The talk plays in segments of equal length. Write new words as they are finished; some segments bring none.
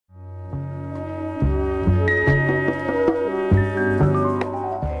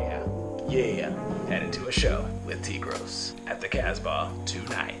a show with Tigros at the Casbah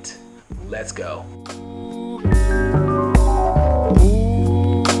tonight. Let's go.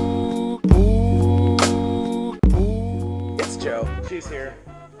 It's Joe. She's here.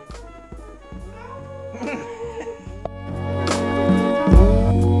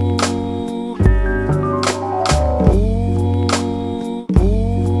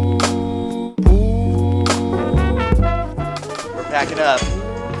 We're packing up.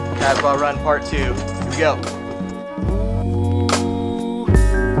 Casbah Run Part 2. Here we go.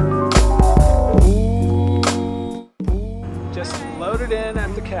 Just loaded in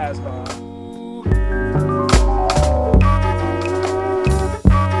at the Casbah.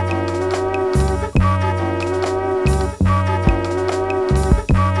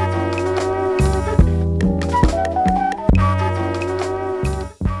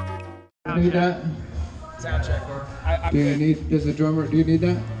 Need that? Sound check. I'm Do you good. need, does the drummer, do you need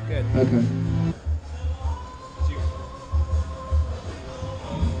that? Good. Okay.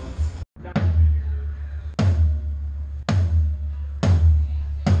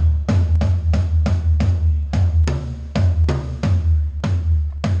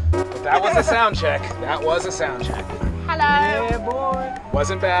 That was a sound check. That was a sound check. Hello. Yeah, boy.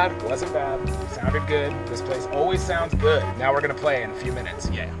 Wasn't bad. Wasn't bad. Sounded good. This place always sounds good. Now we're gonna play in a few minutes.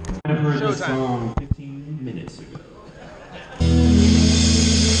 Yeah. I heard this Showtime. song 15 minutes ago.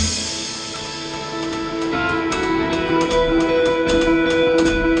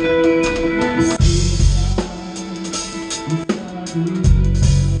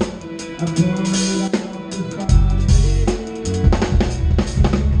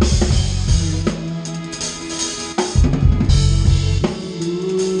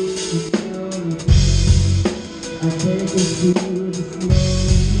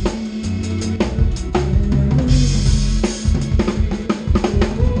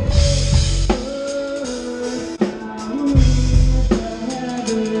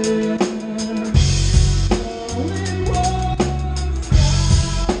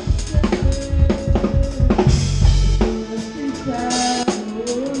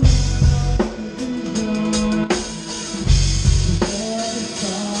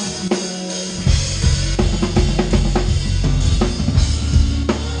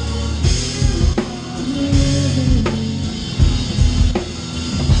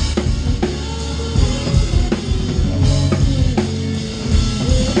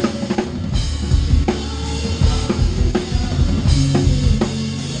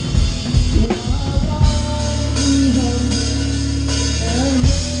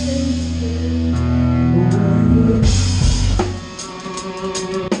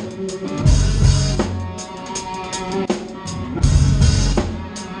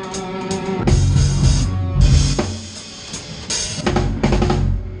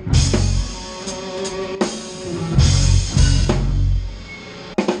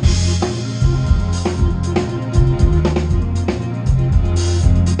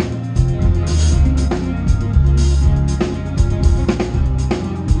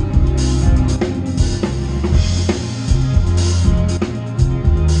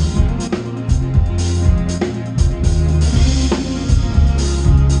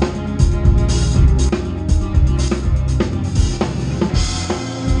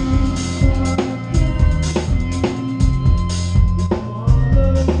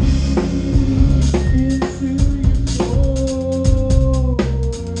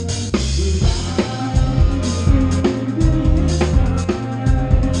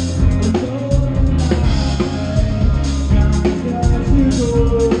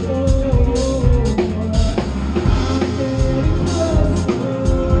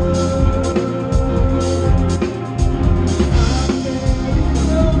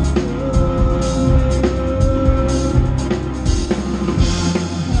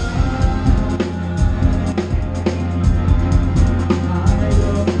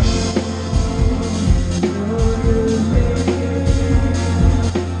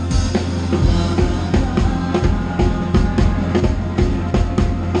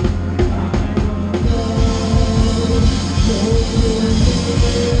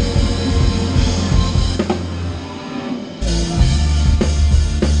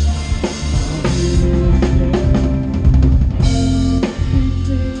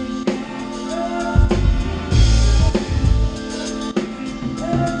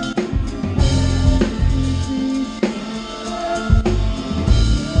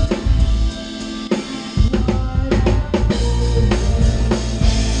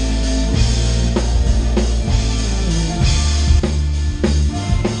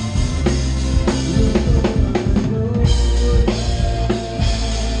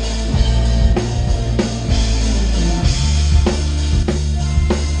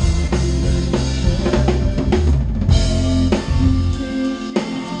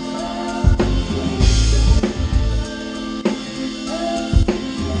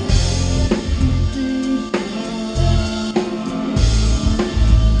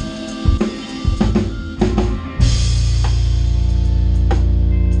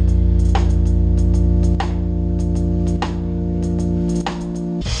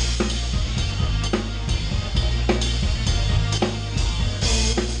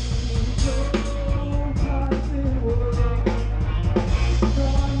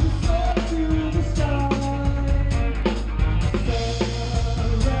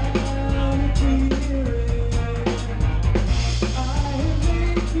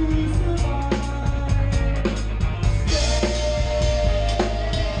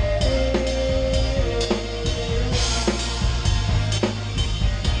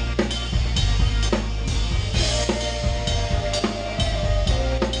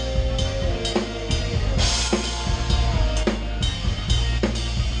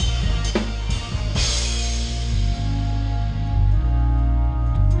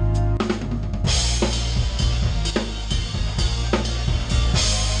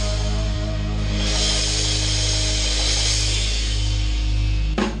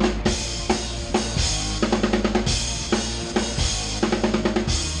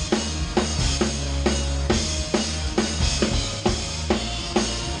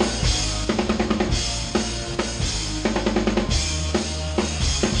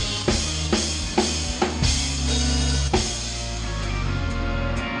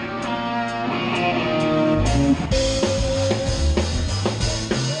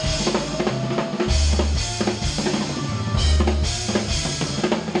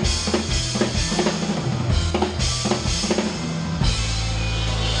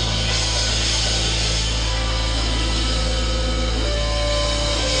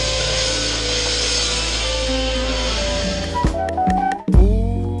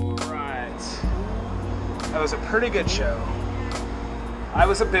 It was a pretty good show. I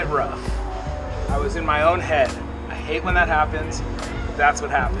was a bit rough. I was in my own head. I hate when that happens, but that's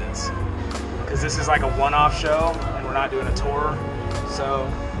what happens. Because this is like a one-off show, and we're not doing a tour.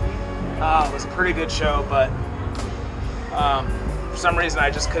 So, it was a pretty good show, but for some reason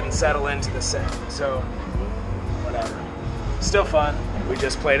I just couldn't settle into the set. So, whatever. Still fun. We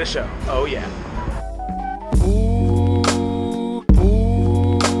just played a show. Oh yeah.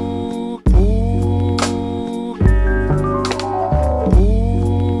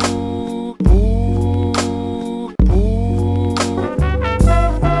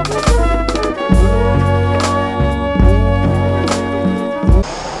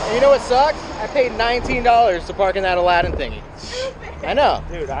 You know what sucks? I paid $19 to park in that Aladdin thingy. I know.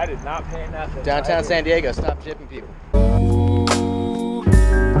 Dude, I did not pay nothing. Downtown San Diego, stop chipping people.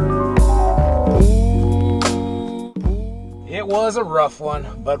 It was a rough one,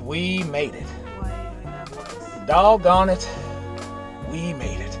 but we made it. Doggone it, we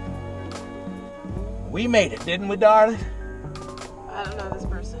made it. We made it, didn't we, darling? I don't know this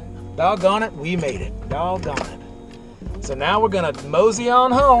person. Doggone it, we made it. Doggone it. So now we're gonna mosey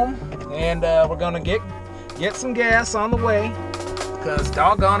on home, and we're gonna get some gas on the way, because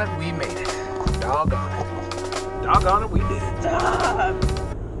doggone it, we made it. Doggone it. Doggone it, we did it. Stop.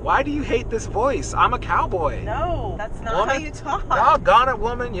 Why do you hate this voice? I'm a cowboy. No, that's not Woman? how you talk. Doggone it,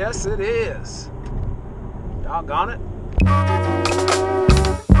 woman. Yes, it is. Doggone it.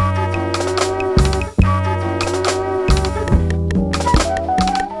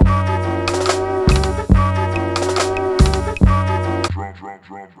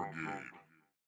 Drum Brigade.